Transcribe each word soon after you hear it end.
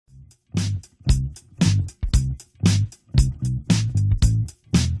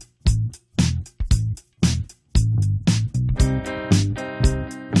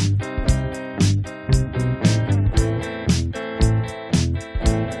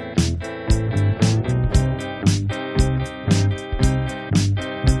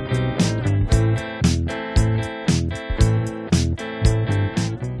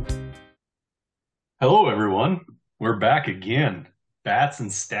back again. Bats and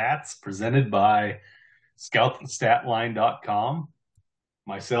Stats presented by ScoutTheStatline.com.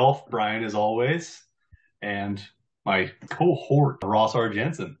 Myself, Brian, as always, and my cohort, Ross R.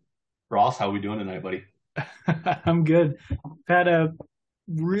 Jensen. Ross, how we doing tonight, buddy? I'm good. Had a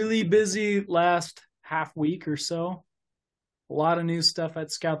really busy last half week or so. A lot of new stuff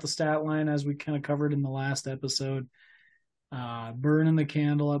at Scout the Stat Line, as we kind of covered in the last episode. Burning the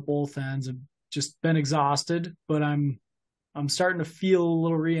candle at both ends. I've just been exhausted, but I'm starting to feel a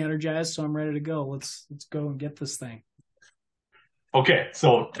little re-energized, so I'm ready to go. Let's go and get this thing. Okay,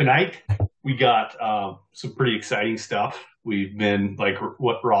 so tonight we got some pretty exciting stuff. We've been, like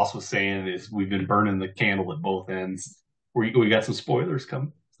what Ross was saying, is we've been burning the candle at both ends. We got some spoilers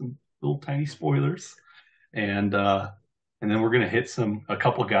coming, some little tiny spoilers, and and then we're gonna hit a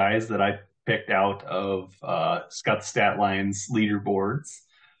couple guys that I picked out of Scott Stat Line's leaderboards.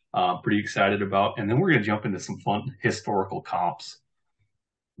 Pretty excited about, and then we're gonna jump into some fun historical comps.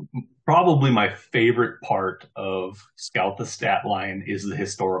 Probably my favorite part of Scout the Stat Line is the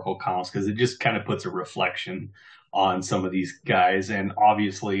historical comps because it just kind of puts a reflection on some of these guys. And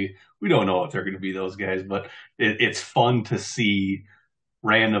obviously, we don't know if they're going to be those guys, but it's fun to see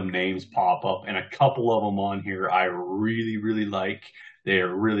random names pop up. And a couple of them on here I really, really like. They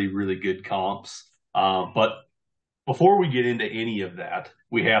are really, really good comps. But before we get into any of that,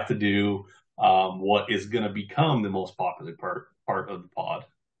 we have to do what is going to become the most popular part of the pod,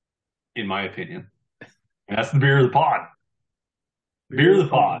 in my opinion. And that's the beer of the pod. Beer of the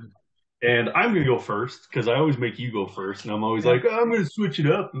pod. And I'm going to go first because I always make you go first. And I'm always like, oh, I'm going to switch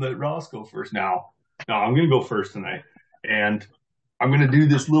it up and let Ross go first. Now, no, I'm going to go first tonight. And I'm going to do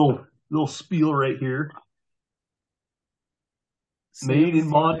this little spiel right here. Made in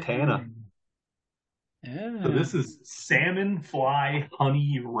Montana. Yeah. So this is Salmon Fly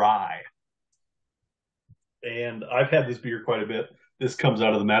Honey Rye. And I've had this beer quite a bit. This comes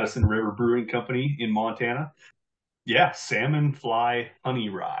out of the Madison River Brewing Company in Montana. Yeah, Salmon Fly Honey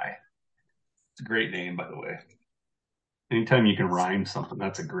Rye. It's a great name, by the way. Anytime you can rhyme something,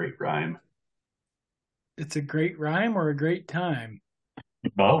 that's a great rhyme. It's a great rhyme or a great time?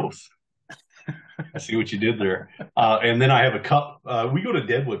 Both. I see what you did there. And then I have a cup. We go to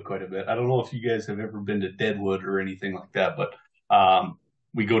Deadwood quite a bit. I don't know if you guys have ever been to Deadwood or anything like that, but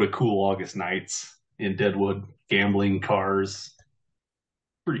we go to cool August nights in Deadwood, gambling, cars,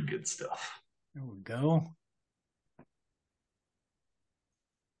 pretty good stuff. There we go.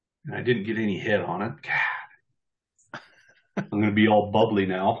 And I didn't get any head on it. God. I'm going to be all bubbly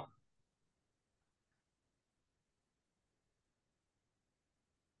now.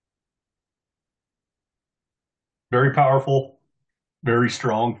 Very powerful, very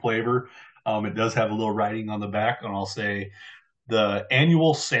strong flavor. It does have a little writing on the back, and I'll say the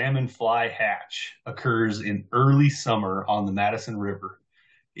annual salmon fly hatch occurs in early summer on the Madison River.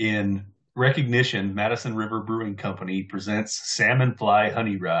 In recognition, Madison River Brewing Company presents Salmon Fly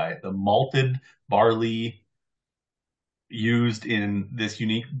Honey Rye, the malted barley used in this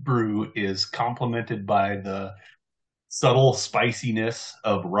unique brew is complemented by the subtle spiciness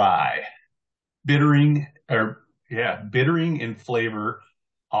of rye. Bittering and flavor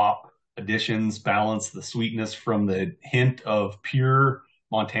hop additions balance the sweetness from the hint of pure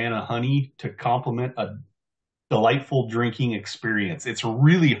Montana honey to complement a delightful drinking experience. It's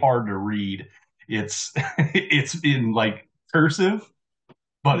really hard to read. It's it's in like cursive,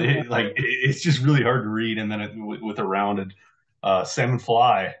 but it's just really hard to read. And then with a rounded salmon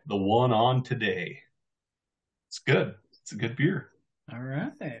fly, the one on today. It's good. It's a good beer. All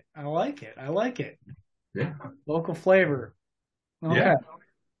right. I like it. I like it. Yeah. Local flavor. Okay. Yeah.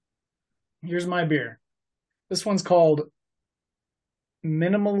 Here's my beer. This one's called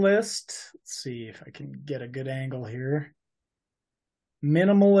Minimalist. Let's see if I can get a good angle here.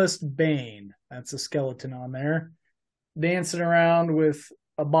 Minimalist Bane. That's a skeleton on there. Dancing around with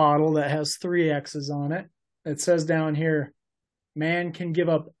a bottle that has 3 X's on it. It says down here, man can give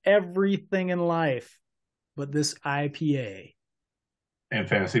up everything in life but this IPA. And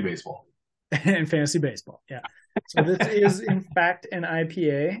fantasy baseball. And fantasy baseball, yeah. So this is, in fact, an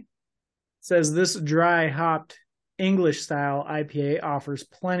IPA. It says this dry hopped English style IPA offers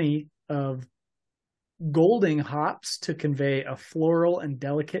plenty of golding hops to convey a floral and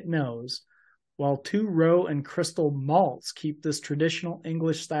delicate nose, while 2 row and crystal malts keep this traditional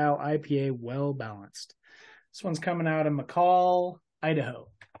English style IPA well balanced. This one's coming out of McCall, Idaho.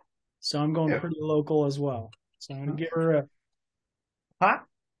 So I'm going pretty local as well. So I'm going to give her a pop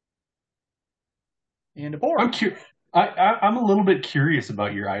and a pour. I'm a little bit curious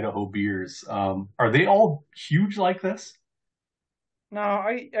about your Idaho beers. Are they all huge like this? No,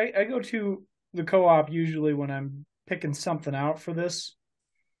 I go to the co-op usually when I'm picking something out for this,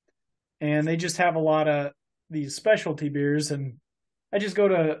 and they just have a lot of these specialty beers, and I just go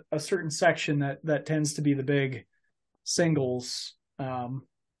to a certain section that tends to be the big singles.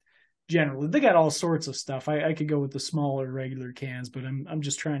 Generally, they got all sorts of stuff. I could go with the smaller regular cans, but I'm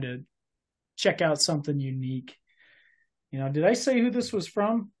just trying to check out something unique. Did I say who this was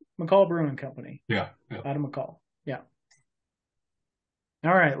from? McCall Brewing Company. Yeah. Out of McCall. Yeah.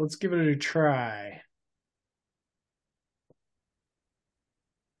 All right, let's give it a try.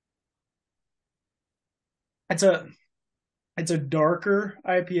 It's a darker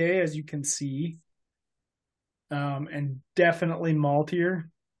IPA, as you can see, and definitely maltier.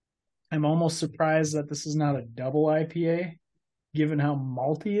 I'm almost surprised that this is not a double IPA, given how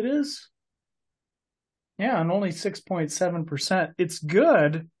malty it is. Yeah, and only 6.7%. It's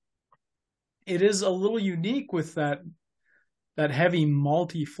good. It is a little unique with that heavy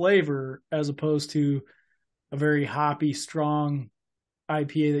malty flavor as opposed to a very hoppy, strong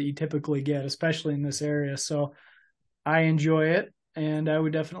IPA that you typically get, especially in this area. So I enjoy it, and I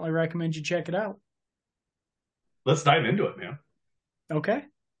would definitely recommend you check it out. Let's dive into it, man. Okay.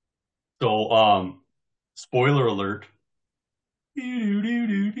 So, spoiler alert.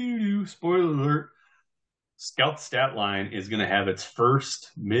 Spoiler alert. Scout Statline is going to have its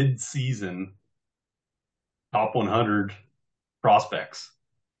first mid-season top 100 prospects.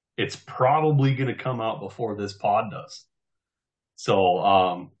 It's probably going to come out before this pod does.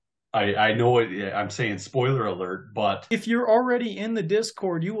 So, I know I'm saying spoiler alert, but if you're already in the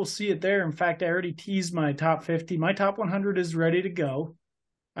Discord, you will see it there. In fact, I already teased my top 50. My top 100 is ready to go.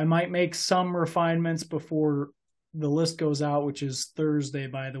 I might make some refinements before the list goes out, which is Thursday,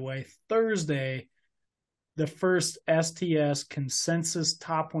 by the way. Thursday, the first STS consensus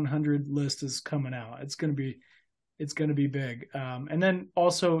top 100 list is coming out. It's going to be big. And then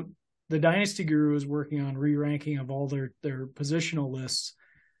also the Dynasty Guru is working on re-ranking of all their positional lists.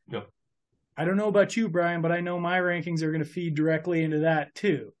 Yep. I don't know about you, Brian, but I know my rankings are going to feed directly into that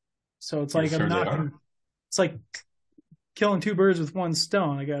too. So it's like it's like killing two birds with one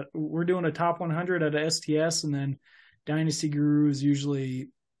stone. We're doing a top 100 at a STS, and then Dynasty Guru is usually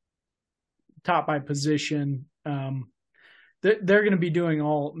top by position. They're going to be doing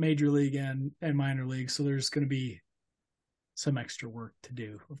all major league and minor league, so there's going to be some extra work to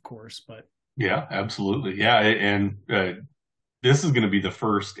do, of course. But yeah, absolutely, yeah, and this is going to be the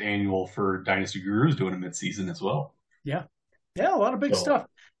first annual for Dynasty Gurus doing a mid-season as well. Yeah, a lot of big stuff,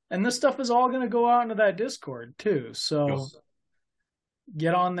 and this stuff is all going to go out into that Discord too. So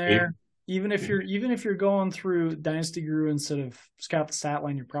get on there. Even if you're going through Dynasty Guru instead of Scout the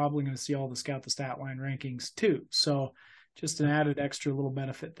Statline, you're probably going to see all the Scout the Statline rankings too. So just an added extra little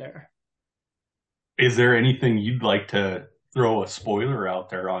benefit there. Is there anything you'd like to throw a spoiler out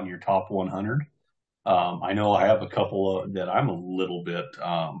there on your top 100? I know I have a couple that I'm a little bit.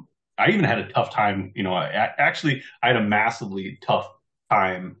 I even had a tough time. I had a massively tough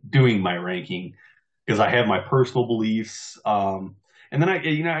time doing my ranking because I have my personal beliefs. And then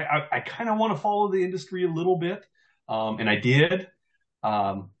I kind of want to follow the industry a little bit, and I did.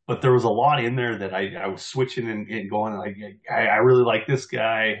 But there was a lot in there that I was switching and going like, I really like this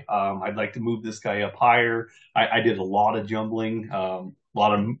guy. I'd like to move this guy up higher. I did a lot of jumbling, a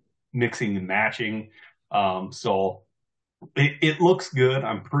lot of mixing and matching. So it looks good.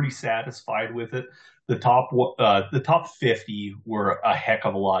 I'm pretty satisfied with it. The top 50 were a heck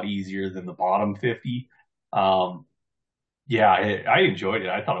of a lot easier than the bottom 50. Yeah, I enjoyed it.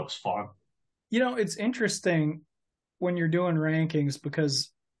 I thought it was fun. It's interesting when you're doing rankings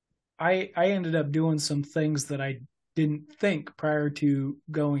because I ended up doing some things that I didn't think prior to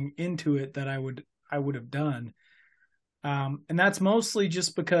going into it that I would have done. And that's mostly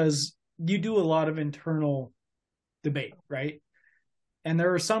just because you do a lot of internal debate, right? And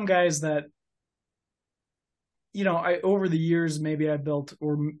there are some guys that, over the years, maybe I built,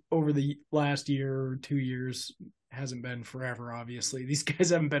 or over the last year or 2 years, hasn't been forever, obviously. These guys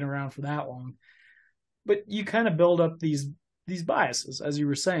haven't been around for that long. But you kind of build up these biases, as you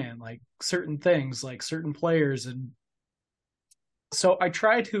were saying, like certain things, like certain players. And so I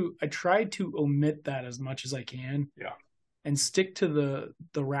try to omit that as much as I can. Yeah. And stick to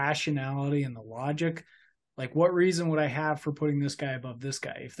the rationality and the logic. Like, what reason would I have for putting this guy above this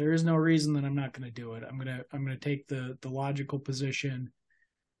guy? If there is no reason, then I'm not going to do it. I'm going to take the logical position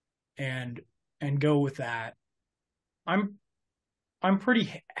and go with that. I'm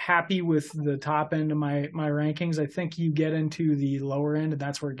pretty happy with the top end of my rankings. I think you get into the lower end, and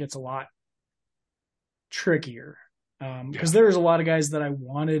that's where it gets a lot trickier. Because there's a lot of guys that I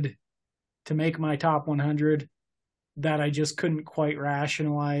wanted to make my top 100 that I just couldn't quite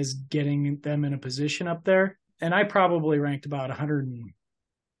rationalize getting them in a position up there. and I probably ranked about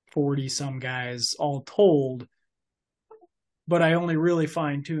 140 some guys all told, but I only really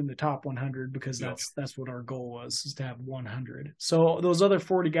fine-tuned the top 100 because that's what our goal was, is to have 100. So those other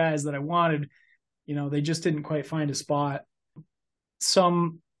 40 guys that I wanted, they just didn't quite find a spot.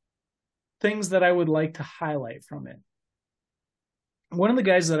 Some things that I would like to highlight from it. One of the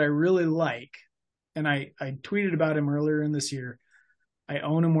guys that I really like, and I tweeted about him earlier in this year. I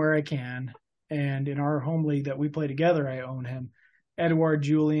own him where I can. And in our home league that we play together, I own him. Edouard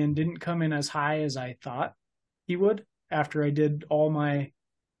Julien didn't come in as high as I thought he would after I did all my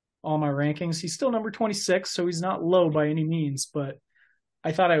rankings. He's still number 26, so he's not low by any means, but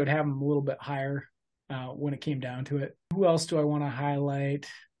I thought I would have him a little bit higher when it came down to it. Who else do I want to highlight?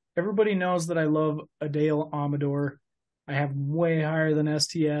 Everybody knows that I love Adale Amador. I have him way higher than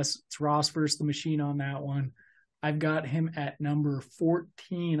STS. It's Ross versus the Machine on that one. I've got him at number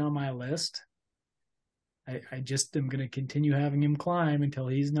 14 on my list. I just am going to continue having him climb until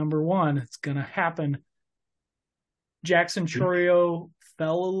he's number 1. It's going to happen. Jackson Chorio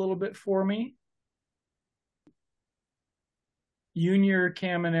fell a little bit for me. Junior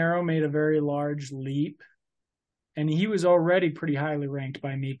Caminero made a very large leap, and he was already pretty highly ranked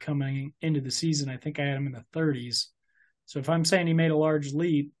by me coming into the season. I think I had him in the 30s. So if I'm saying he made a large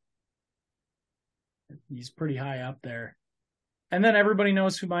leap, he's pretty high up there. And then everybody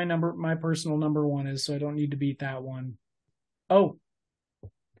knows who my personal number 1 is, so I don't need to beat that one. Oh,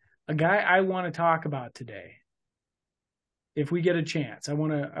 a guy I want to talk about today. If we get a chance, I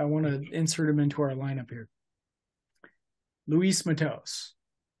want to insert him into our lineup here. Luis Matos.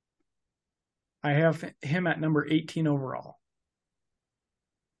 I have him at number 18 overall.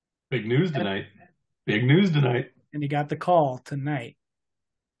 Big news tonight. Big news tonight. And he got the call tonight.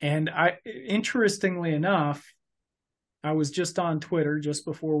 And interestingly enough, I was just on Twitter just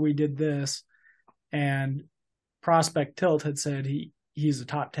before we did this, and Prospect Tilt had said he's a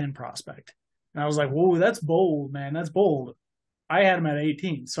top 10 prospect. And I was like, whoa, that's bold, man. That's bold. I had him at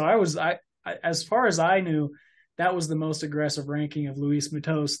 18. So I as far as I knew, that was the most aggressive ranking of Luis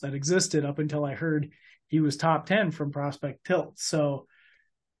Matos that existed up until I heard he was top 10 from Prospect Tilt. So,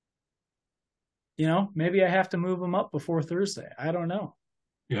 maybe I have to move him up before Thursday. I don't know.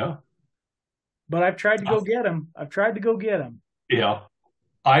 Yeah. But I've tried to go get him. Yeah.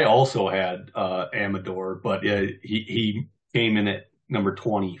 I also had Amador, but he came in at number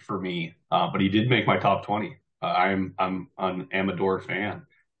 20 for me. But he did make my top 20. I'm an Amador fan.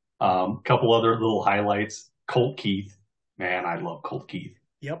 Couple other little highlights. Colt Keith. Man, I love Colt Keith.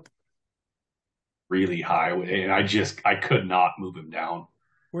 Yep. Really high. And I could not move him down.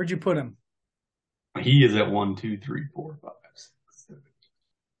 Where'd you put him? He is at 1, 2, 3, 4, 5, 6, 7.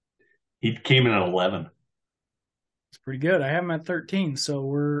 He came in at 11. It's pretty good. I have him at 13, so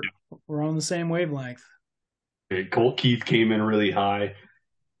we're on the same wavelength. Colt Keith came in really high.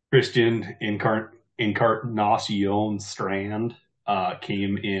 Christian Encarnacion Strand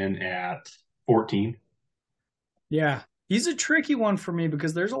came in at 14. Yeah, he's a tricky one for me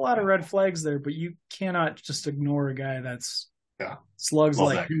because there's a lot of red flags there, but you cannot just ignore a guy that's slugs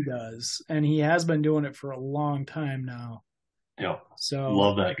like he does. And he has been doing it for a long time now. Yeah. So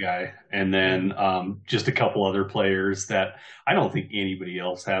love that guy. And then just a couple other players that I don't think anybody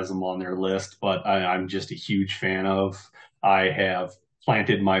else has them on their list, but I'm just a huge fan of. I have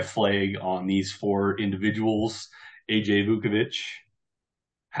planted my flag on these 4 individuals: AJ Vukovic,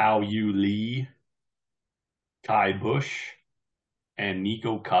 Hao Yu Lee, Kai Bush, and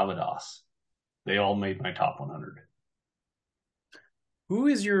Nico Kavadas. They all made my top 100. Who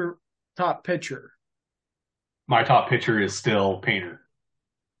is your top pitcher? My top pitcher is still Painter.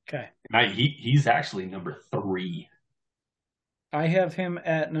 Okay. And he's actually number 3. I have him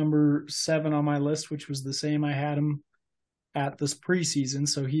at number 7 on my list, which was the same I had him at this preseason.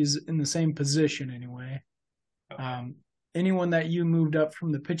 So he's in the same position anyway. Okay. Anyone that you moved up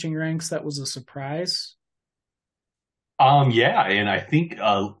from the pitching ranks that was a surprise? Yeah, and I think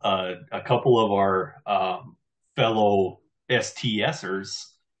a couple of our fellow STSers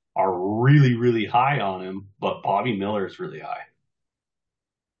are really, really high on him, but Bobby Miller is really high.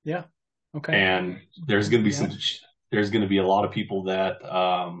 Yeah. Okay. And there's going to be there's going to be a lot of people that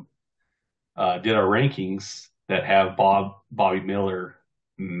did our rankings that have Bobby Miller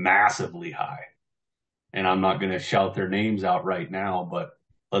massively high. And I'm not going to shout their names out right now, but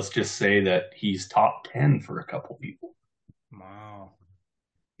let's just say that he's top 10 for a couple people. Wow.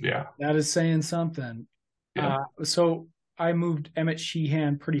 Yeah. That is saying something. Yeah. So I moved Emmett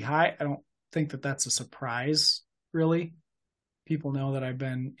Sheehan pretty high. I don't think that that's a surprise, really. People know that I've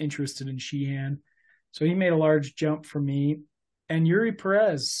been interested in Sheehan. So he made a large jump for me. And Yuri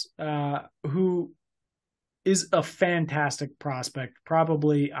Perez, who is a fantastic prospect.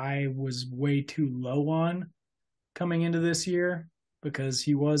 Probably I was way too low on coming into this year because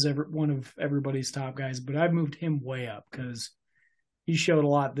he was one of everybody's top guys, but I've moved him way up because he showed a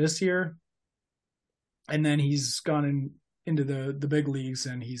lot this year. And then he's gone into the big leagues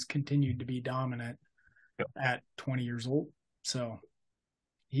and he's continued to be dominant at 20 years old. So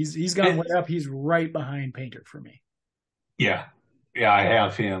he's gone way up. He's right behind Painter for me. Yeah. Yeah, I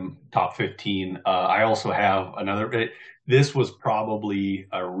have him top 15. I also have another. This was probably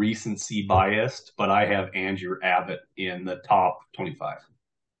a recency biased, but I have Andrew Abbott in the top 25.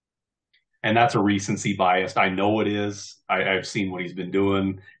 And that's a recency biased. I know it is. I've seen what he's been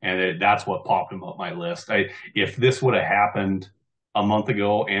doing, and that's what popped him up my list. If this would have happened a month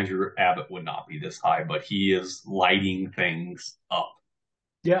ago, Andrew Abbott would not be this high, but he is lighting things up.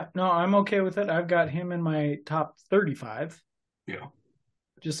 Yeah, no, I'm okay with it. I've got him in my top 35. Yeah.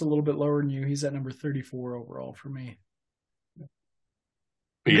 Just a little bit lower than you. He's at number 34 overall for me.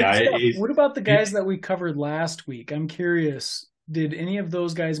 But yeah, what about the guys that we covered last week? I'm curious. Did any of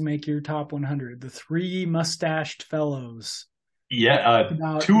those guys make your top 100? The three mustached fellows. Yeah,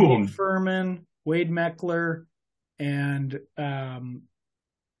 two of them. Furman, Wade Meckler, and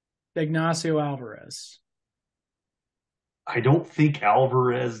Ignacio Alvarez. I don't think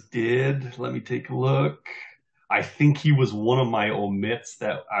Alvarez did. Let me take a look. I think he was one of my omits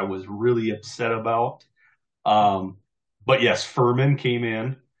that I was really upset about. But yes, Furman came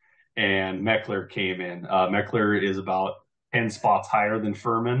in and Meckler came in. Meckler is about 10 spots higher than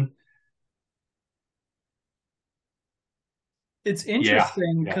Furman. It's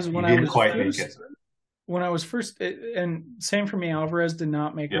interesting because when I was first, and same for me, Alvarez did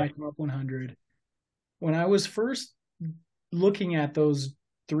not make my top 100. When I was first looking at those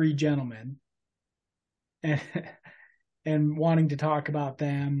three gentlemen and wanting to talk about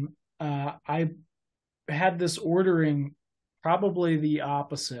them, I had this ordering probably the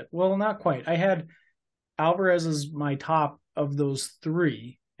opposite. Well, not quite. I had Alvarez as my top of those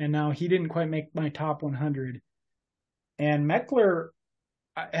three, and now he didn't quite make my top 100. And Meckler,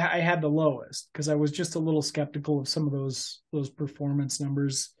 I had the lowest because I was just a little skeptical of some of those performance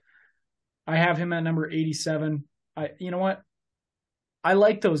numbers. I have him at number 87. You know what? I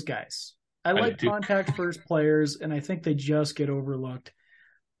like those guys. I like contact first players, and I think they just get overlooked.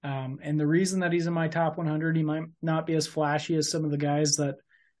 And the reason that he's in my top 100, he might not be as flashy as some of the guys that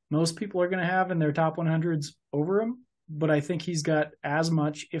most people are going to have in their top 100s over him, but I think he's got as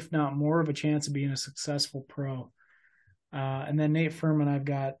much, if not more, of a chance of being a successful pro. And then Nate Furman I've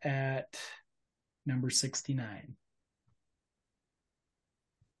got at number 69.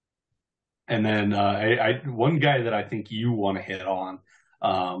 And then one guy that I think you want to hit on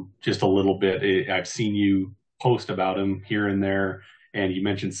just a little bit. I've seen you post about him here and there, and you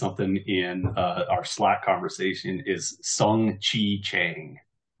mentioned something in our Slack conversation is Sung Chi Chang.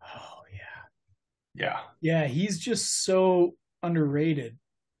 Oh, yeah. Yeah. Yeah, he's just so underrated.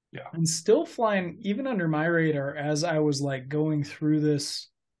 Yeah. And still flying even under my radar as I was like going through this,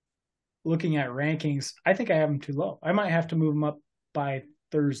 looking at rankings. I think I have him too low. I might have to move him up by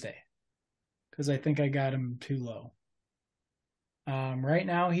Thursday because I think I got him too low. Right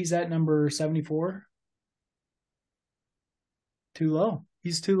now he's at number 74. Too low.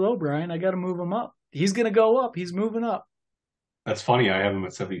 He's too low, Brian. I got to move him up. He's going to go up. He's moving up. That's funny. I have him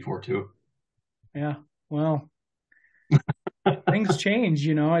at 74 too. Yeah. Well, things change,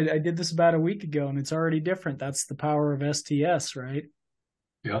 you know. I did this about a week ago and it's already different. That's the power of STS, right?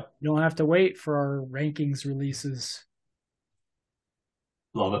 Yeah. You don't have to wait for our rankings releases.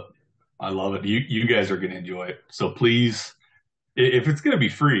 Love it. I love it. You guys are going to enjoy it. So please, if it's going to be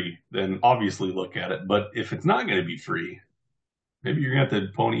free, then obviously look at it. But if it's not going to be free, maybe you're going to have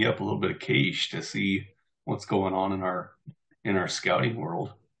to pony up a little bit of cash to see what's going on in our scouting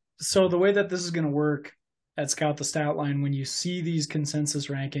world. So the way that this is going to work at Scout the Statline, when you see these consensus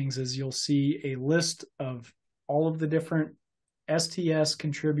rankings, is you'll see a list of all of the different STS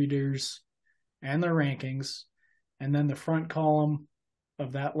contributors and their rankings. And then the front column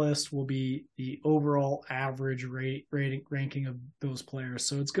of that list will be the overall average ranking of those players.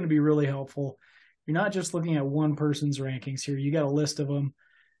 So it's going to be really helpful. You're not just looking at one person's rankings here. You got a list of them.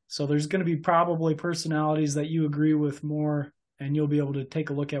 So there's going to be probably personalities that you agree with more, and you'll be able to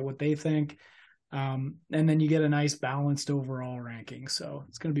take a look at what they think. And then you get a nice balanced overall ranking. So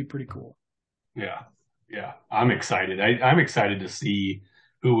it's going to be pretty cool. Yeah. Yeah. I'm excited. I'm excited to see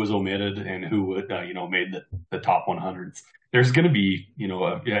who was omitted and who would, made the top 100s. There's going to be,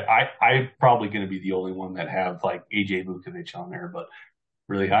 I'm probably going to be the only one that have like AJ Vukovic on there, but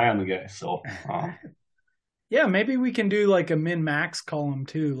really high on the guy. So, Yeah, maybe we can do like a min max column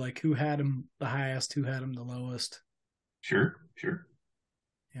too, like who had him the highest, who had him the lowest. Sure, sure.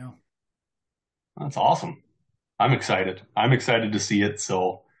 Yeah. That's awesome. I'm excited. I'm excited to see it.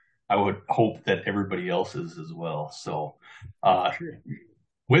 So I would hope that everybody else is as well. So Oh, for uh, sure.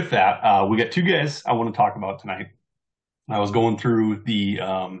 with that, we got two guys I want to talk about tonight. I was going through the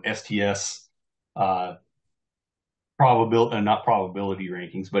STS uh, probability, not probability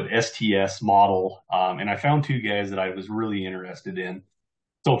rankings, but STS model, and I found two guys that I was really interested in.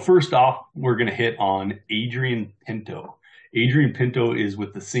 So first off, we're going to hit on Adrian Pinto. Adrian Pinto is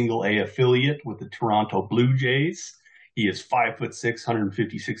with the single A affiliate with the Toronto Blue Jays. He is 5'6",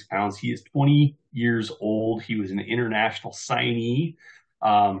 156 pounds. He is 20 years old. He was an international signee.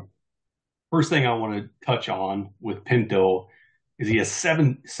 Um, First thing I want to touch on with Pinto is he has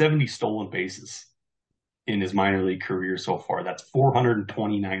 70 stolen bases in his minor league career so far. That's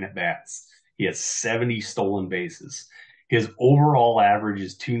 429 at bats. He has 70 stolen bases. His overall average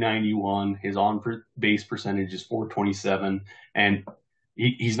is 291. His on base percentage is 427. And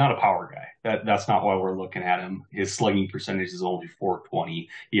he's not a power guy. That's not why we're looking at him. His slugging percentage is only 420.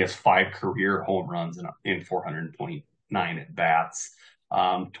 He has 5 career home runs in 429 at bats.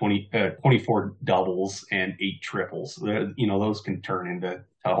 24 doubles and 8 triples. Those can turn into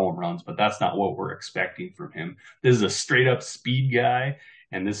home runs, but that's not what we're expecting from him. This is a straight up speed guy,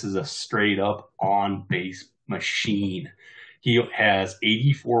 and this is a straight up on base machine. He has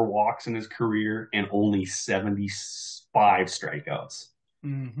 84 walks in his career and only 75 strikeouts.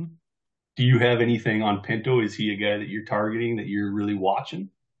 Mm-hmm. Do you have anything on Pinto? Is he a guy that you're targeting that you're really watching?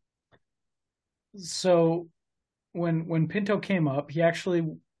 So when Pinto came up, he actually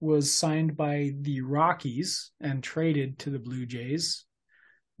was signed by the Rockies and traded to the Blue Jays.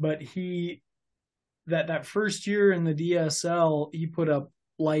 But he that first year in the DSL, he put up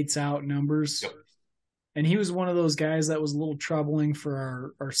lights out numbers. Yep. And he was one of those guys that was a little troubling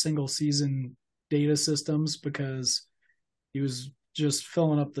for our single season data systems because he was just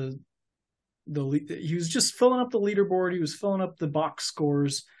filling up the he was just filling up the leaderboard. He was filling up the box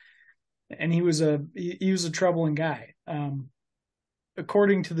scores, and he was a troubling guy.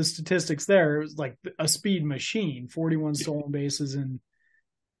 According to the statistics, there it was like a speed machine. 41 stolen bases in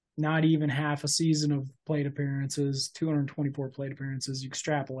not even half a season of plate appearances. 224 plate appearances. You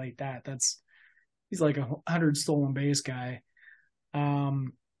extrapolate that. He's like 100 stolen base guy.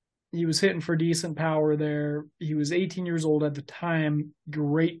 He was hitting for decent power there. He was 18 years old at the time.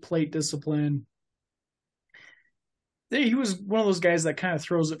 Great plate discipline. He was one of those guys that kind of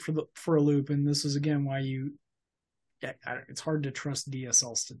throws it for a loop. And this is again why it's hard to trust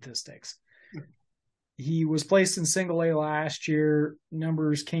DSL statistics. He was placed in single A last year.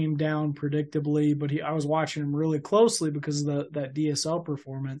 Numbers came down predictably, but I was watching him really closely because of that DSL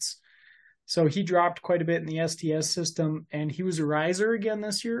performance. So he dropped quite a bit in the STS system, and he was a riser again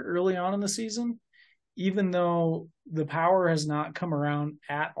this year early on in the season, even though the power has not come around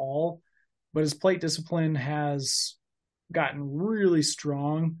at all. But his plate discipline has gotten really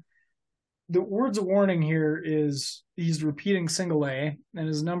strong. The words of warning here is he's repeating single A, and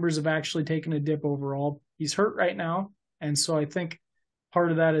his numbers have actually taken a dip overall. He's hurt right now, and so I think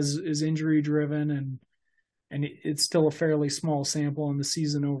part of that is injury driven, and it's still a fairly small sample in the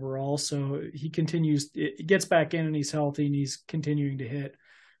season overall. So he continues, it gets back in and he's healthy and he's continuing to hit.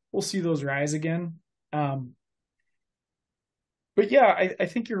 We'll see those rise again. But yeah, I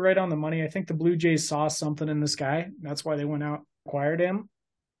think you're right on the money. I think the Blue Jays saw something in this guy. That's why they went out and acquired him.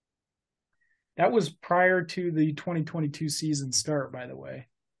 That was prior to the 2022 season start, by the way.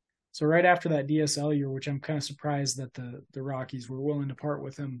 So right after that DSL year, which I'm kind of surprised that the Rockies were willing to part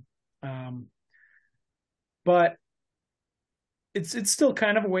with him. But it's still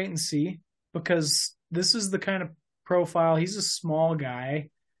kind of a wait and see because this is the kind of profile. He's a small guy,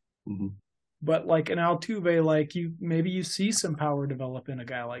 but like an Altuve, like maybe you see some power develop in a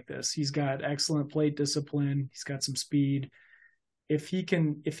guy like this. He's got excellent plate discipline. He's got some speed. If he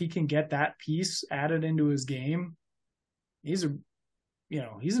can get that piece added into his game, he's an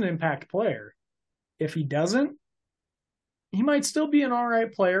impact player. If he doesn't, he might still be an all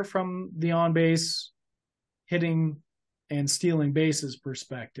right player from the on base hitting and stealing bases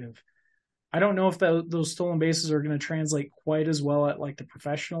perspective. I don't know if those stolen bases are going to translate quite as well at like the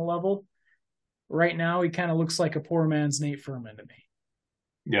professional level. Right now, he kind of looks like a poor man's Nate Furman to me.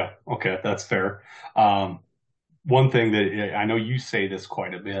 Yeah, okay, that's fair. One thing that I know you say this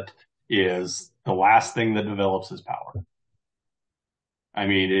quite a bit is the last thing that develops is power. I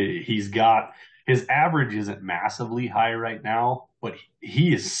mean, he's got his average isn't massively high right now, but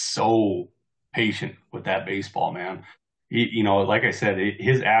he is so patient with that baseball, man. Like I said,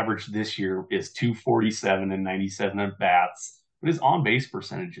 his average this year is 247 and 97 at bats, but his on base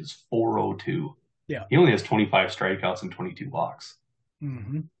percentage is 402. Yeah. He only has 25 strikeouts and 22 walks.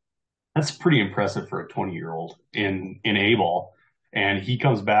 Mm-hmm. That's pretty impressive for a 20-year-old in A ball. And he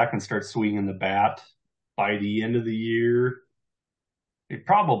comes back and starts swinging the bat by the end of the year. It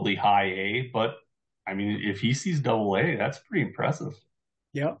probably high A, but I mean, if he sees double A, that's pretty impressive.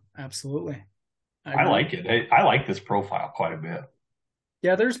 Yep, absolutely. I I agree. like it. I like this profile quite a bit.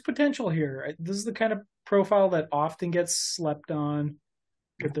 Yeah, there's potential here. This is the kind of profile that often gets slept on,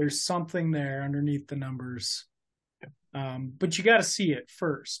 but there's something there underneath the numbers. But you got to see it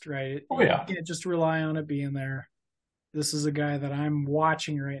first, right? Oh You yeah, can't just rely on it being there. This is a guy that I'm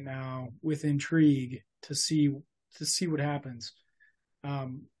watching right now with intrigue to see what happens.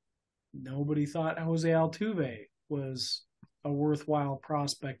 Um, Nobody thought Jose Altuve was a worthwhile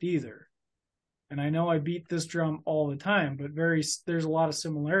prospect either. And I know I beat this drum all the time, but there's a lot of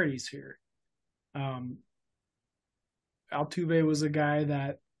similarities here. Um, Altuve was a guy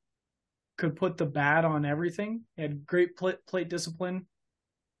that could put the bat on everything. He had great plate discipline,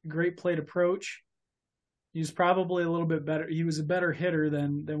 great plate approach. He was probably a little bit better. He was a better hitter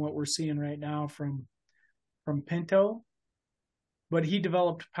than what we're seeing right now from Pinto, but he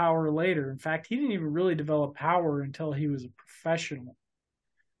developed power later. In fact, he didn't even really develop power until he was a professional.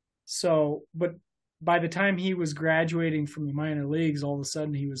 So, but by the time he was graduating from the minor leagues, all of a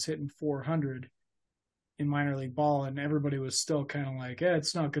sudden he was hitting 400 in minor league ball, and everybody was still kind of like, "Yeah,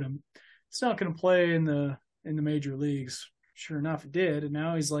 it's not gonna play in the major leagues." Sure enough, it did, and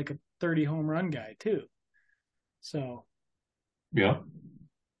now he's like a 30 home run guy too. So, yeah.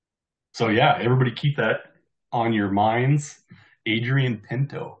 So yeah, everybody keep that on your minds. Adrian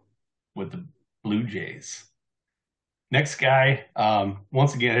Pinto with the Blue Jays. Next guy,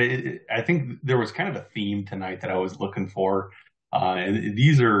 once again, I think there was kind of a theme tonight that I was looking for. And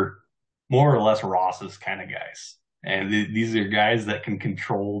these are more or less Ross's kind of guys. And these are guys that can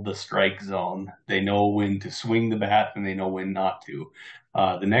control the strike zone. They know when to swing the bat and they know when not to.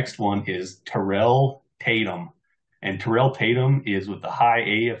 The next one is Terrell Tatum. And Terrell Tatum is with the high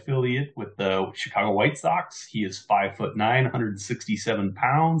A affiliate with the Chicago White Sox. He is 5'9", 167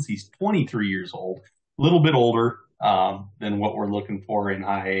 pounds. He's 23 years old, a little bit older than what we're looking for in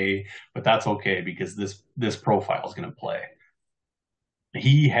high A, but that's okay because this profile is going to play.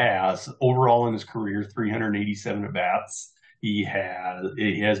 He has overall in his career 387 at bats. He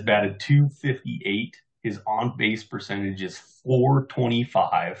has batted 258. His on base percentage is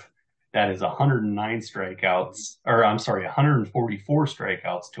 425. That is 109 strikeouts, or I'm sorry, 144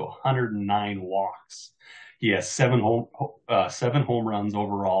 strikeouts to 109 walks. He has seven home runs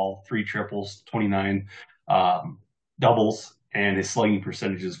overall, three triples, 29 um, doubles, and his slugging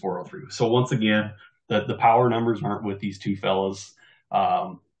percentage is 403. So once again, the power numbers aren't with these two fellas.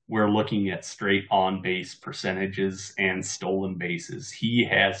 We're looking at straight on base percentages and stolen bases. He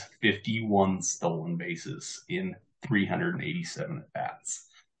has 51 stolen bases in 387 at bats.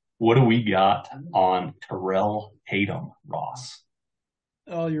 What do we got on Terrell Tatum, Ross?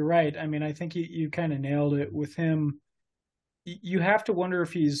 oh, you're right. I mean, I think you kind of nailed it with him. You have to wonder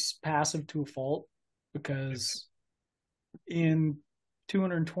if he's passive to a fault because in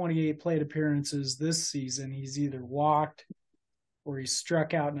 228 plate appearances this season, he's either walked or he's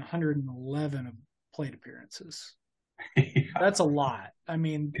struck out in 111 of plate appearances. Yeah. That's a lot. I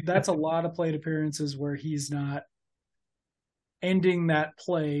mean, that's a lot of plate appearances where he's not ending that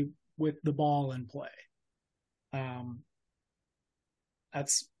play with the ball in play. Um,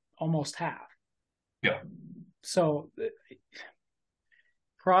 that's almost half. Yeah. So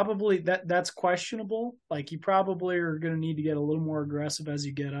probably that's questionable. Like you probably are going to need to get a little more aggressive as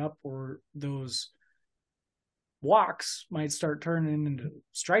you get up, or those walks might start turning into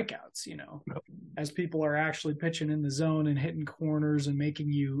strikeouts, as people are actually pitching in the zone and hitting corners and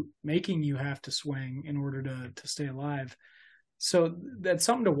making you have to swing in order to stay alive. So that's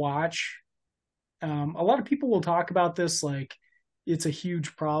something to watch. A lot of people will talk about this like it's a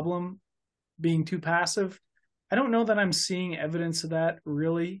huge problem being too passive. I don't know that I'm seeing evidence of that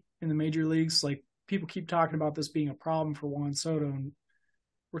really in the major leagues. Like people keep talking about this being a problem for Juan Soto, and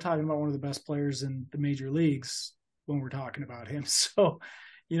we're talking about one of the best players in the major leagues when we're talking about him. So,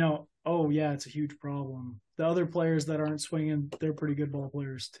 oh yeah, it's a huge problem. The other players that aren't swinging, they're pretty good ball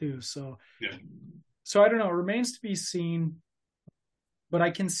players too. So, Yeah. so I don't know. It remains to be seen, but I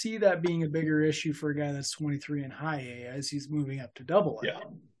can see that being a bigger issue for a guy that's 23 in high A as he's moving up to double A Yeah.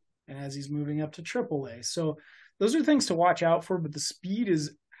 and as he's moving up to triple A. So those are things to watch out for, but the speed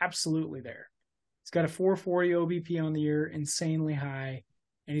is absolutely there. He's got a 440 OBP on the year, insanely high,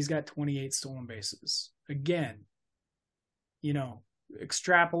 and he's got 28 stolen bases. Again,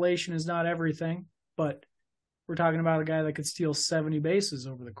 extrapolation is not everything, but we're talking about a guy that could steal 70 bases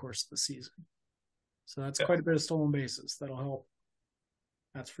over the course of the season. So that's quite a bit of stolen bases. That'll help.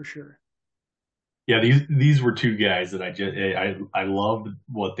 That's for sure. Yeah, these were two guys that I loved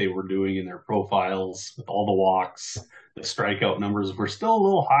what they were doing in their profiles with all the walks. The strikeout numbers were still a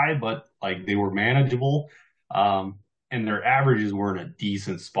little high, but like they were manageable. And their averages were in a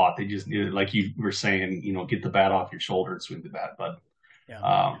decent spot. They just needed, like you were saying, get the bat off your shoulder and swing the bat.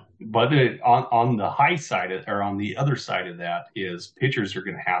 Yeah. But on the high side or on the other side of that is pitchers are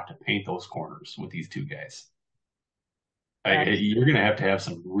going to have to paint those corners with these two guys. You're going to have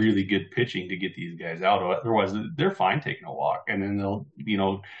some really good pitching to get these guys out. Otherwise, they're fine taking a walk, and then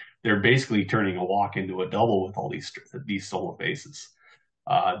they're basically turning a walk into a double with all these solo bases.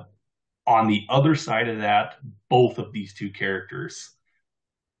 On the other side of that, both of these two characters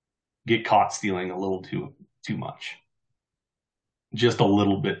get caught stealing a little too much, just a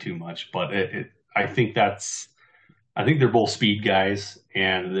little bit too much. But I think they're both speed guys,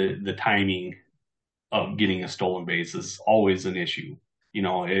 and the timing of getting a stolen base is always an issue.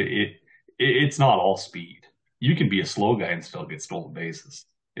 It's not all speed. You can be a slow guy and still get stolen bases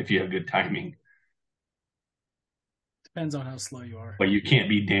if you have good timing. Depends on how slow you are. But you can't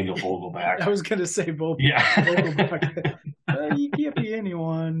be Daniel Vogelbach. I was going to say both. Yeah. Vogelbach. You can't be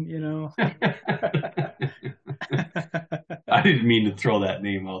anyone, I didn't mean to throw that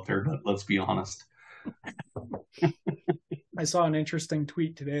name out there, but let's be honest. I saw an interesting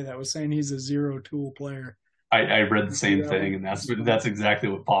tweet today that was saying he's a zero tool player. I read the same thing, and that's exactly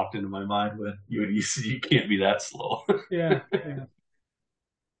what popped into my mind. But you can't be that slow. Yeah.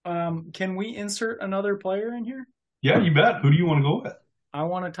 Can we insert another player in here? Yeah, you bet. Who do you want to go with? I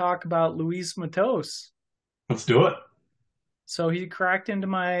want to talk about Luis Matos. Let's do it. So he cracked into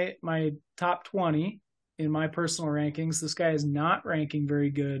my top 20 in my personal rankings. This guy is not ranking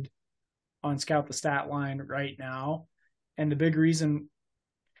very good on Scout the Statline right now. And the big reason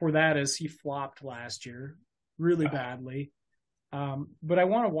for that is he flopped last year really badly. But I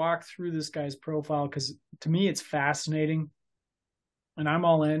want to walk through this guy's profile because to me it's fascinating. And I'm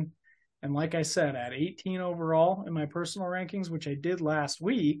all in. And like I said, at 18 overall in my personal rankings, which I did last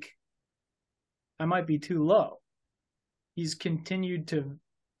week, I might be too low. He's continued to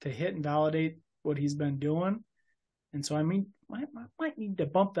hit and validate what he's been doing. And so, I might need to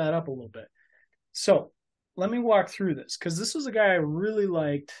bump that up a little bit. So let me walk through this because this was a guy I really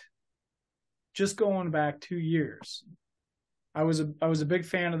liked just going back 2 years. I was a big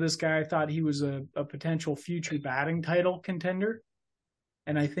fan of this guy. I thought he was a potential future batting title contender.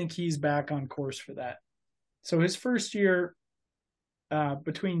 And I think he's back on course for that. So his first year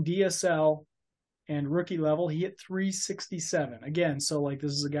between DSL and rookie level, he hit 367. Again, so like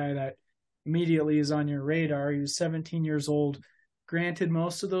this is a guy that immediately is on your radar. He was 17 years old. Granted,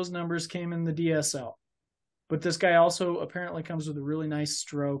 most of those numbers came in the DSL. But this guy also apparently comes with a really nice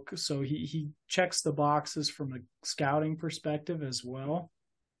stroke. So he checks the boxes from a scouting perspective as well,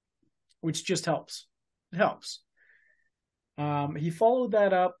 which just helps. It helps. He followed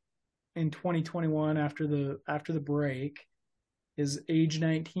that up in 2021 after the break. His age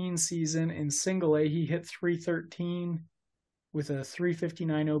 19 season in single A, he hit 313 with a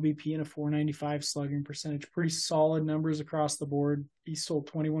 359 OBP and a 495 slugging percentage. Pretty solid numbers across the board. He stole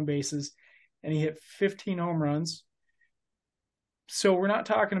 21 bases and he hit 15 home runs. So we're not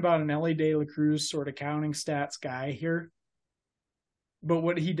talking about an Ellie De La Cruz sort of counting stats guy here. But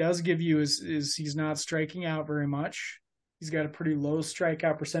what he does give you is he's not striking out very much. He's got a pretty low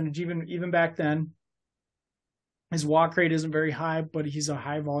strikeout percentage. Even back then, his walk rate isn't very high, but he's a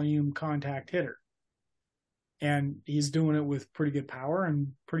high volume contact hitter. And he's doing it with pretty good power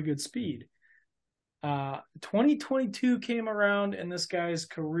and pretty good speed. 2022 came around and this guy's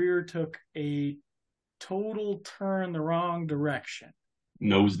career took a total turn the wrong direction.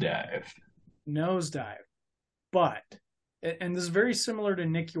 Nosedive. But, and this is very similar to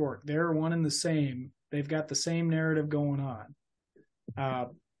Nick York. They're one and the same. They've got the same narrative going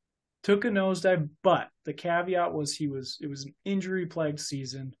on. Took a nosedive, but the caveat was it was an injury-plagued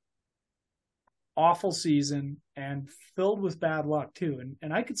season, awful season, and filled with bad luck too.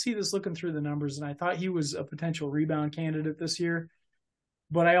 And I could see this looking through the numbers, and I thought he was a potential rebound candidate this year.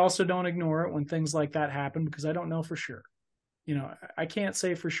 But I also don't ignore it when things like that happen because I don't know for sure. I can't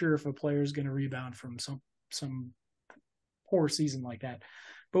say for sure if a player is going to rebound from some poor season like that.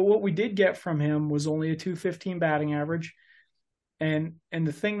 But what we did get from him was only a 215 batting average. And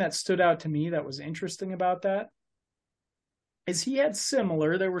the thing that stood out to me that was interesting about that is he had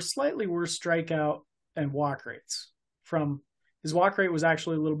there were slightly worse strikeout and walk rates. His walk rate was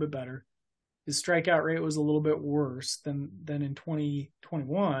actually a little bit better. His strikeout rate was a little bit worse than in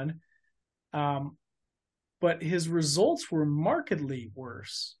 2021. But his results were markedly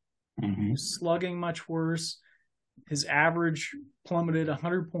worse. Mm-hmm. He was slugging much worse. His average plummeted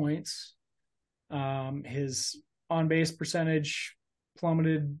 100 points. His on-base percentage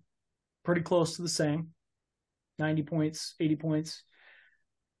plummeted pretty close to the same, 90 points, 80 points.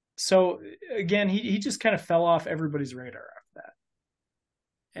 So again, he just kind of fell off everybody's radar after that.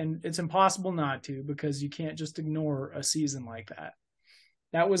 And it's impossible not to, because you can't just ignore a season like that.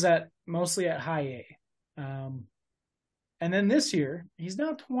 That was mostly at high A. And then this year, he's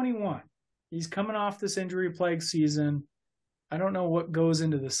now 21. He's coming off this injury-plagued season. I don't know what goes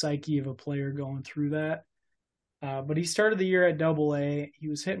into the psyche of a player going through that. But he started the year at Double-A. He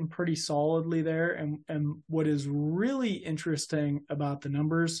was hitting pretty solidly there. And what is really interesting about the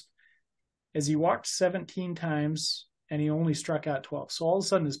numbers is he walked 17 times and he only struck out 12. So all of a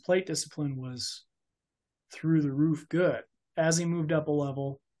sudden his plate discipline was through the roof good. As he moved up a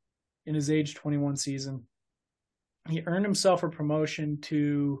level in his age 21 season, he earned himself a promotion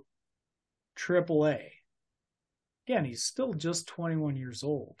to Triple-A. Again, he's still just 21 years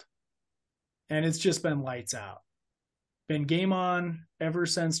old. And it's just been lights out. Been game on ever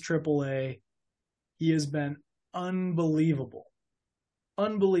since Triple-A. He has been unbelievable.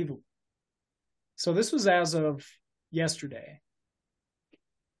 Unbelievable. So this was as of yesterday.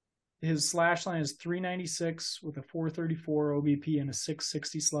 His slash line is 396 with a 434 OBP and a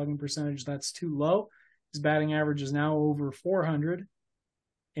 660 slugging percentage. That's too low. His batting average is now over 400.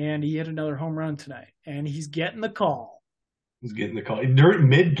 And he hit another home run tonight. And he's getting the call. He's getting the call. During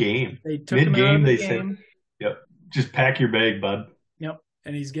mid-game. They took him out of the game. Said, yep, just pack your bag, bud. Yep,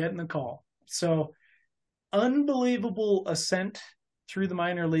 and he's getting the call. So unbelievable ascent through the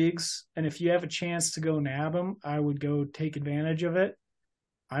minor leagues. And if you have a chance to go nab him, I would go take advantage of it.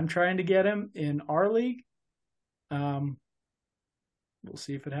 I'm trying to get him in our league. We'll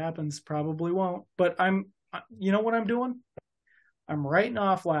see if it happens. Probably won't. But you know what I'm doing? I'm writing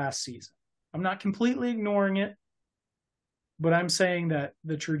off last season. I'm not completely ignoring it, but I'm saying that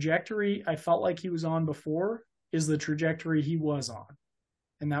the trajectory I felt like he was on before is the trajectory he was on.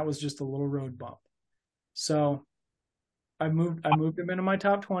 And that was just a little road bump. So I moved him into my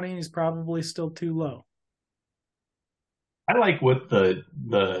top 20, and he's probably still too low. I like what the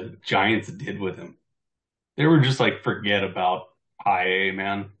Giants did with him. They were just like, forget about high A,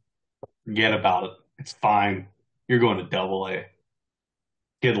 man. Forget about it. It's fine. You're going to Double-A.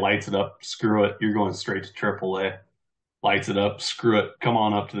 Kid lights it up. Screw it. You're going straight to Triple-A. Lights it up. Screw it. Come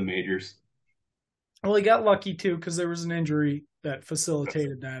on up to the majors. Well, he got lucky too, because there was an injury that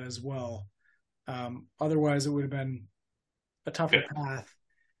facilitated that as well. Otherwise, it would have been a tougher path.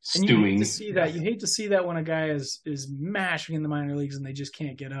 And you hate to see that. You hate to see that when a guy is mashing in the minor leagues and they just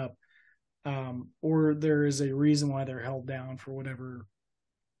can't get up, or there is a reason why they're held down for whatever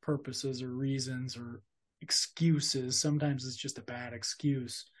purposes or reasons or excuses. Sometimes it's just a bad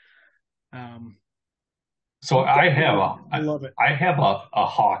excuse. So I love it. I have a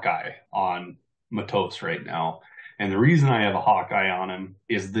Hawkeye on Matos right now. And the reason I have a Hawkeye on him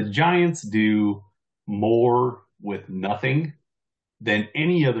is the Giants do more with nothing than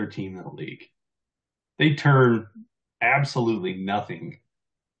any other team in the league. They turn absolutely nothing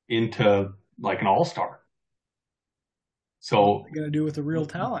into like an all-star. So what are they going to do with the real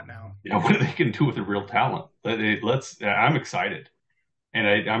talent now? Yeah, what are they going to do with the real talent? I'm excited.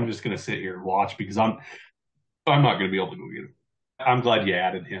 And I'm just going to sit here and watch, because I'm not going to be able to go get him. I'm glad you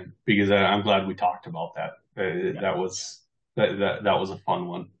added him, because I'm glad we talked about that. That was a fun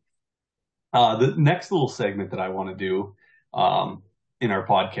one. The next little segment that I want to do in our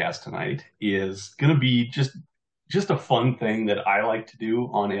podcast tonight is going to be just a fun thing that I like to do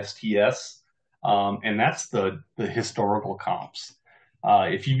on STS, and that's the historical comps.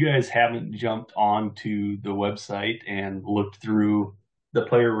 If you guys haven't jumped onto the website and looked through the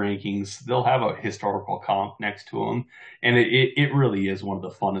player rankings, they'll have a historical comp next to them. And it really is one of the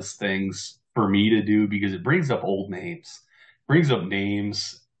funnest things for me to do, because it brings up old names,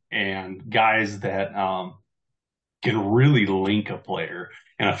 and guys that can really link a player.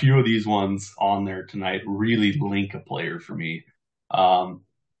 And a few of these ones on there tonight really link a player for me.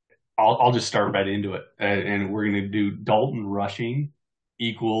 I'll just start right into it. And we're going to do Dalton rushing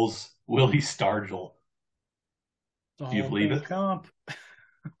equals Willie Stargell. Do you believe it? Comp.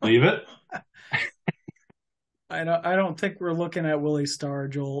 Believe it? I don't think we're looking at Willie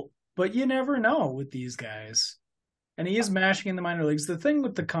Stargell, but you never know with these guys. And he is mashing in the minor leagues. The thing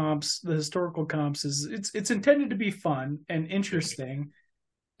with the comps, the historical comps, is it's intended to be fun and interesting.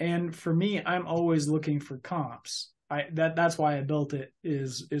 And for me, I'm always looking for comps. That's why I built it.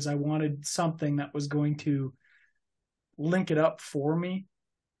 Is I wanted something that was going to link it up for me.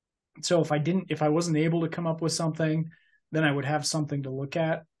 So if I wasn't able to come up with something, then I would have something to look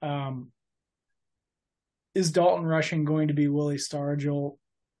at. Is Dalton Rushing going to be Willie Stargell?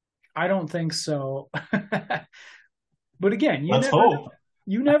 I don't think so. But again, Let's hope.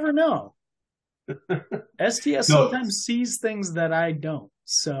 You never know. STS No, sometimes sees things that I don't.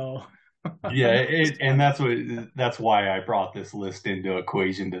 So yeah, and that's why I brought this list into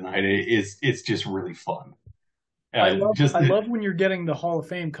equation tonight. It's just really fun. I love when you're getting the Hall of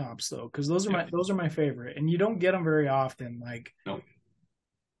Fame comps though, because those are my favorite, and you don't get them very often. Like, no.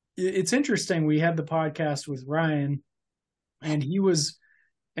 It's interesting. We had the podcast with Ryan, and he was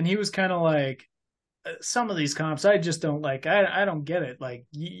kind of like, some of these comps I just don't like. I don't get it. Like,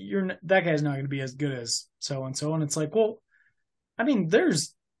 that guy's not going to be as good as so and so, and it's like, well, I mean,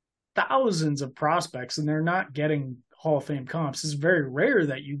 there's thousands of prospects, and they're not getting Hall of Fame comps. It's very rare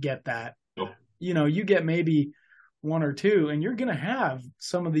that you get that. Nope. You get maybe one or two, and you're going to have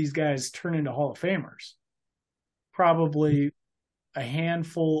some of these guys turn into Hall of Famers. Probably a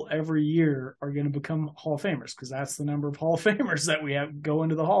handful every year are going to become Hall of Famers, because that's the number of Hall of Famers that we have go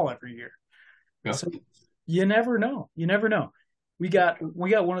into the Hall every year. Yeah. So you never know. We got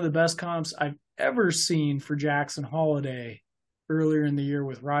one of the best comps I've ever seen for Jackson Holiday earlier in the year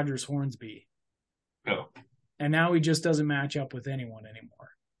with Rogers Hornsby. Oh. And now he just doesn't match up with anyone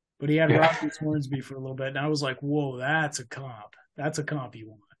anymore. But he had Rogers Hornsby for a little bit, and I was like, whoa, that's a comp. That's a comp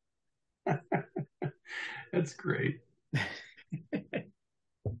you want. That's great.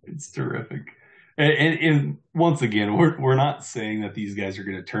 It's terrific. And once again, we're not saying that these guys are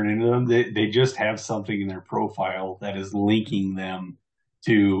going to turn into them. They just have something in their profile that is linking them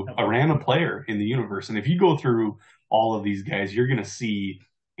to a random player in the universe. And if you go through all of these guys, you're going to see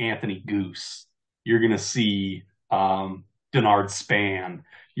Anthony Goose. You're going to see Denard Span.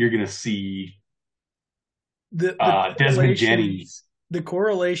 You're going to see Desmond Jennings. The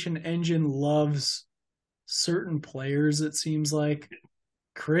correlation engine loves certain players, it seems like.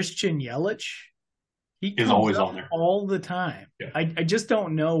 Christian Yelich, he is always on there all the time. Yeah. I just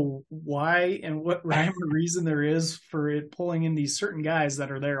don't know why and what rhyme or reason there is for it pulling in these certain guys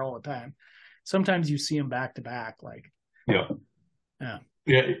that are there all the time. Sometimes you see them back to back. Like, yeah.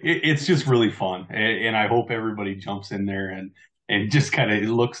 It's just really fun, and I hope everybody jumps in there and just kind of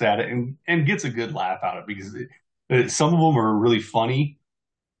looks at it and gets a good laugh out of it, because some of them are really funny,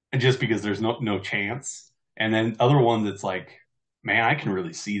 and just because there's no chance, and then other ones it's like, man, I can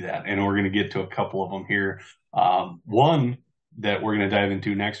really see that. And we're going to get to a couple of them here. One that we're going to dive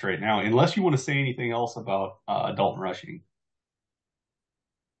into next right now, unless you want to say anything else about Dalton Rushing.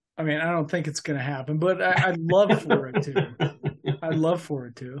 I mean, I don't think it's going to happen, but I'd love for it to. I'd love for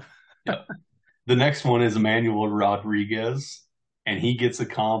it to. Yeah. The next one is Emmanuel Rodriguez, and he gets a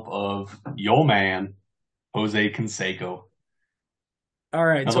comp of yo man, Jose Canseco. All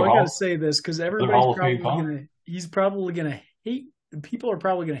right, so I got to say this, because he's probably going to hate. People are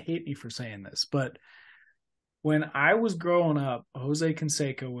probably going to hate me for saying this, but when I was growing up, Jose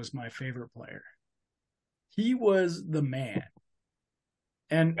Canseco was my favorite player. He was the man.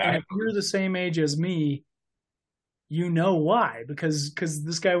 And if you're the same age as me, you know why, because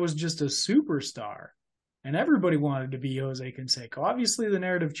this guy was just a superstar, and everybody wanted to be Jose Canseco. Obviously, the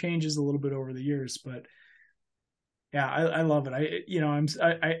narrative changes a little bit over the years, but yeah, I love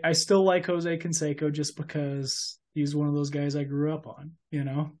it. I still like Jose Canseco just because he's one of those guys I grew up on,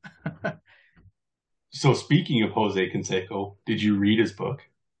 So speaking of Jose Canseco, did you read his book?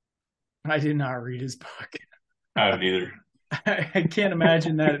 I did not read his book. I haven't either. I can't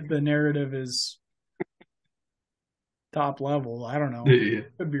imagine that the narrative is top level. I don't know.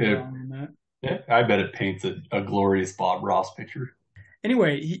 Could be wrong on that. Yeah, I bet it paints a glorious Bob Ross picture.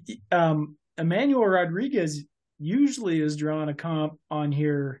 Anyway, Emmanuel Rodriguez usually is drawing a comp on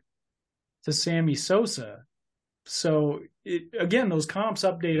here to Sammy Sosa. So again, those comps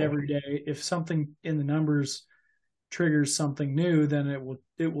update every day. If something in the numbers triggers something new, then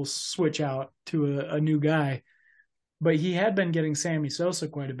it will switch out to a new guy. But he had been getting Sammy Sosa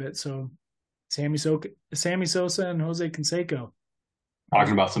quite a bit. So Sammy Sosa and Jose Canseco.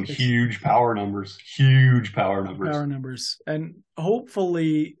 Talking about some huge power numbers. And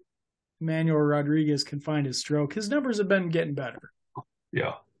hopefully Manuel Rodriguez can find his stroke. His numbers have been getting better.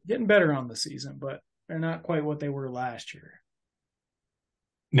 Yeah. Getting better on the season, but they're not quite what they were last year.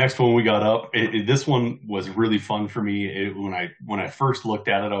 Next one we got up. This one was really fun for me. When I first looked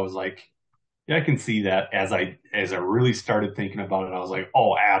at it, I was like, yeah, I can see that. As I really started thinking about it, I was like,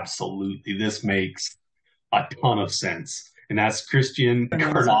 oh, absolutely. This makes a ton of sense. And that's Christian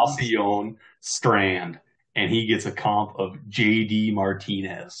Encarnacion Strand. and he gets a comp of JD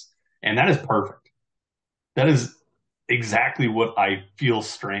Martinez. And that is perfect. That is exactly what I feel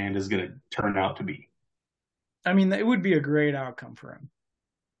Strand is going to turn out to be. I mean, it would be a great outcome for him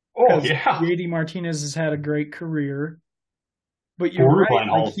Oh, because yeah. JD Martinez has had a great career. But you're right. Borderline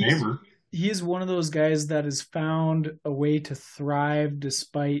Like Hall of Famer. he's one of those guys that has found a way to thrive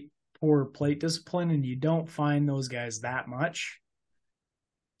despite poor plate discipline, and you don't find those guys that much.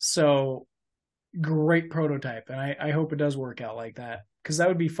 So great prototype, and I hope it does work out like that because that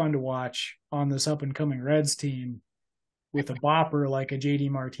would be fun to watch on this up and coming Reds team with a bopper like a JD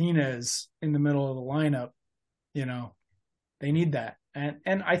Martinez in the middle of the lineup. You know, they need that,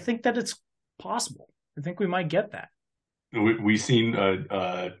 and I think that it's possible. I think we might get that. We seen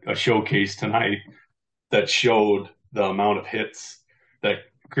a showcase tonight that showed the amount of hits that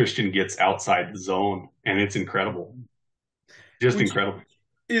Christian gets outside the zone, and it's incredible. Just Which incredible.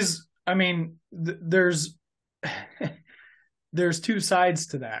 is, I mean, there's two sides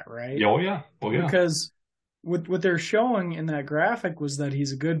to that, right? Oh yeah. Oh yeah. Because what they're showing in that graphic was that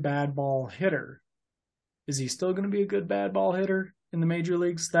he's a good bad ball hitter. Is he still going to be a good bad ball hitter in the major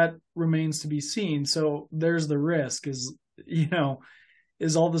leagues? That remains to be seen. So there's the risk is,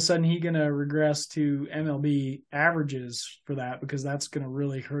 is all of a sudden he going to regress to MLB averages for that? Because that's going to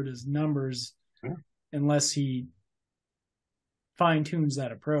really hurt his numbers Yeah. unless he fine tunes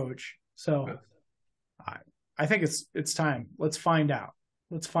that approach. So I think it's time. Let's find out.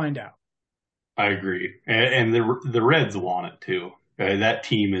 Let's find out. I agree, and the Reds want it too. That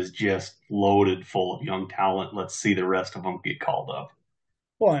team is just loaded full of young talent. Let's see the rest of them get called up.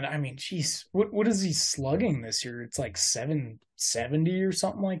 Well, and I mean, geez, what is he slugging this year? It's like 770 or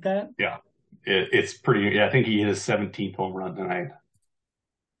something like that. Yeah, it's pretty. Yeah, I think he hit his 17th home run tonight.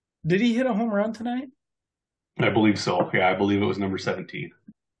 Did he hit a home run tonight? I believe so. Yeah, I believe it was number 17.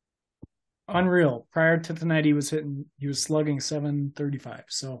 Unreal. Prior to tonight, he was slugging 735.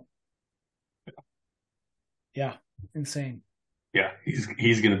 So, yeah, insane. Yeah,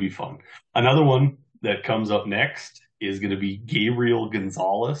 he's going to be fun. Another one that comes up next is going to be Gabriel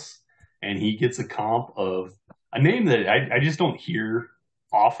Gonzalez, and he gets a comp of a name that I just don't hear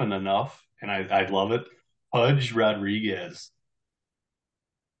often enough, and I love it. Pudge Rodriguez.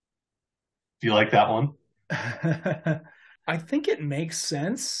 Do you like that one? I think it makes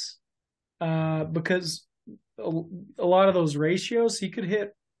sense because a lot of those ratios he could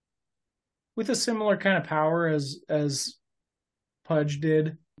hit with a similar kind of power as Pudge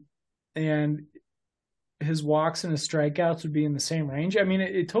did, and his walks and his strikeouts would be in the same range. I mean,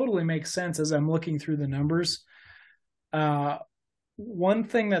 it totally makes sense as I'm looking through the numbers. One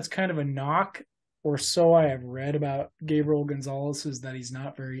thing that's kind of a knock, or so I have read about Gabriel Gonzalez, is that he's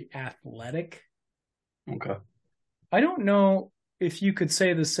not very athletic. Okay. I don't know if you could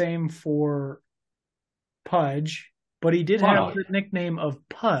say the same for Pudge, but he did have the nickname of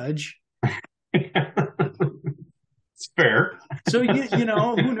Pudge. It's fair. So,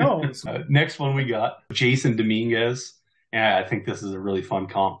 who knows? Next one we got Jason Dominguez. And I think this is a really fun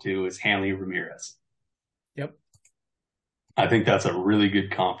comp too, is Hanley Ramirez. Yep. I think that's a really good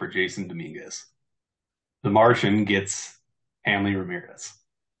comp for Jason Dominguez. The Martian gets Hanley Ramirez.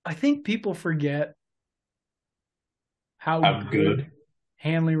 I think people forget how good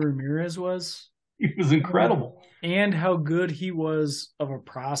Hanley Ramirez was. He was incredible. And how good he was of a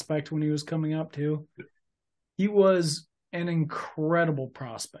prospect when he was coming up too. He was an incredible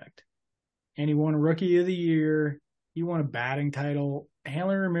prospect. And he won Rookie of the Year. He won a batting title.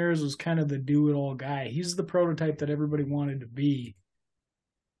 Hanley Ramirez was kind of the do-it-all guy. He's the prototype that everybody wanted to be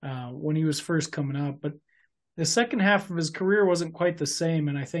when he was first coming up. But the second half of his career wasn't quite the same,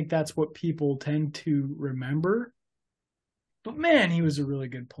 and I think that's what people tend to remember. But, man, he was a really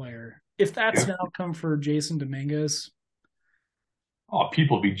good player. If that's an outcome for Jason Dominguez. Oh,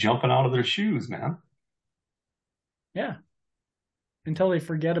 people be jumping out of their shoes, man. Yeah. Until they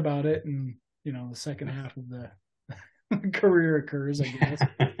forget about it and, the second half of the career occurs, I guess.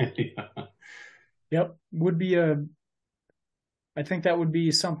 Yeah. Yep. I think that would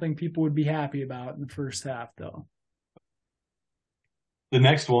be something people would be happy about in the first half, though. The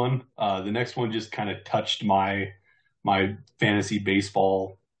next one just kind of touched my fantasy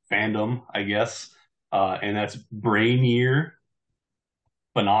baseball fandom, I guess. And that's Brainier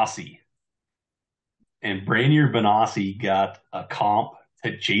Benassi. And Brainier Benassi got a comp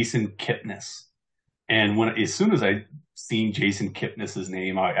to Jason Kipnis. And as soon as I seen Jason Kipnis's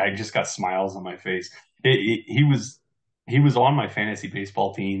name, I just got smiles on my face. He was on my fantasy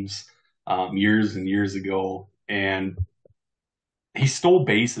baseball teams years and years ago, and he stole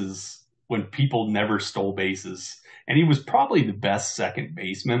bases when people never stole bases. And he was probably the best second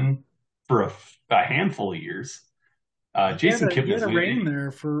baseman for a handful of years. Jason He had Kipnis, a reign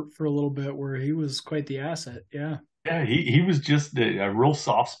there for a little bit where he was quite the asset. Yeah. yeah, he was just a real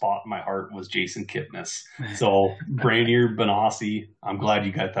soft spot in my heart was Jason Kipnis. So Branier, Benassi, I'm glad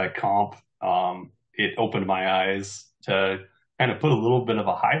you got that comp. It opened my eyes to kind of put a little bit of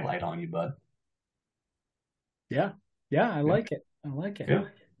a highlight on you, bud. Yeah. Yeah. I Yeah. like it. I like it. Yeah.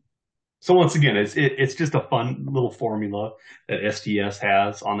 So once again, it's just a fun little formula that STS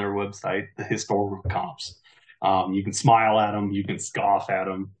has on their website, the historical comps. You can smile at them, you can scoff at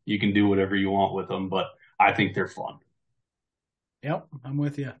them, you can do whatever you want with them, but I think they're fun. Yep. I'm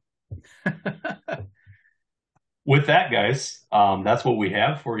with you. With that, guys, that's what we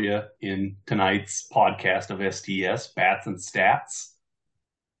have for you in tonight's podcast of STS Bats and Stats.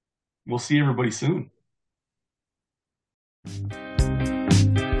 We'll see everybody soon.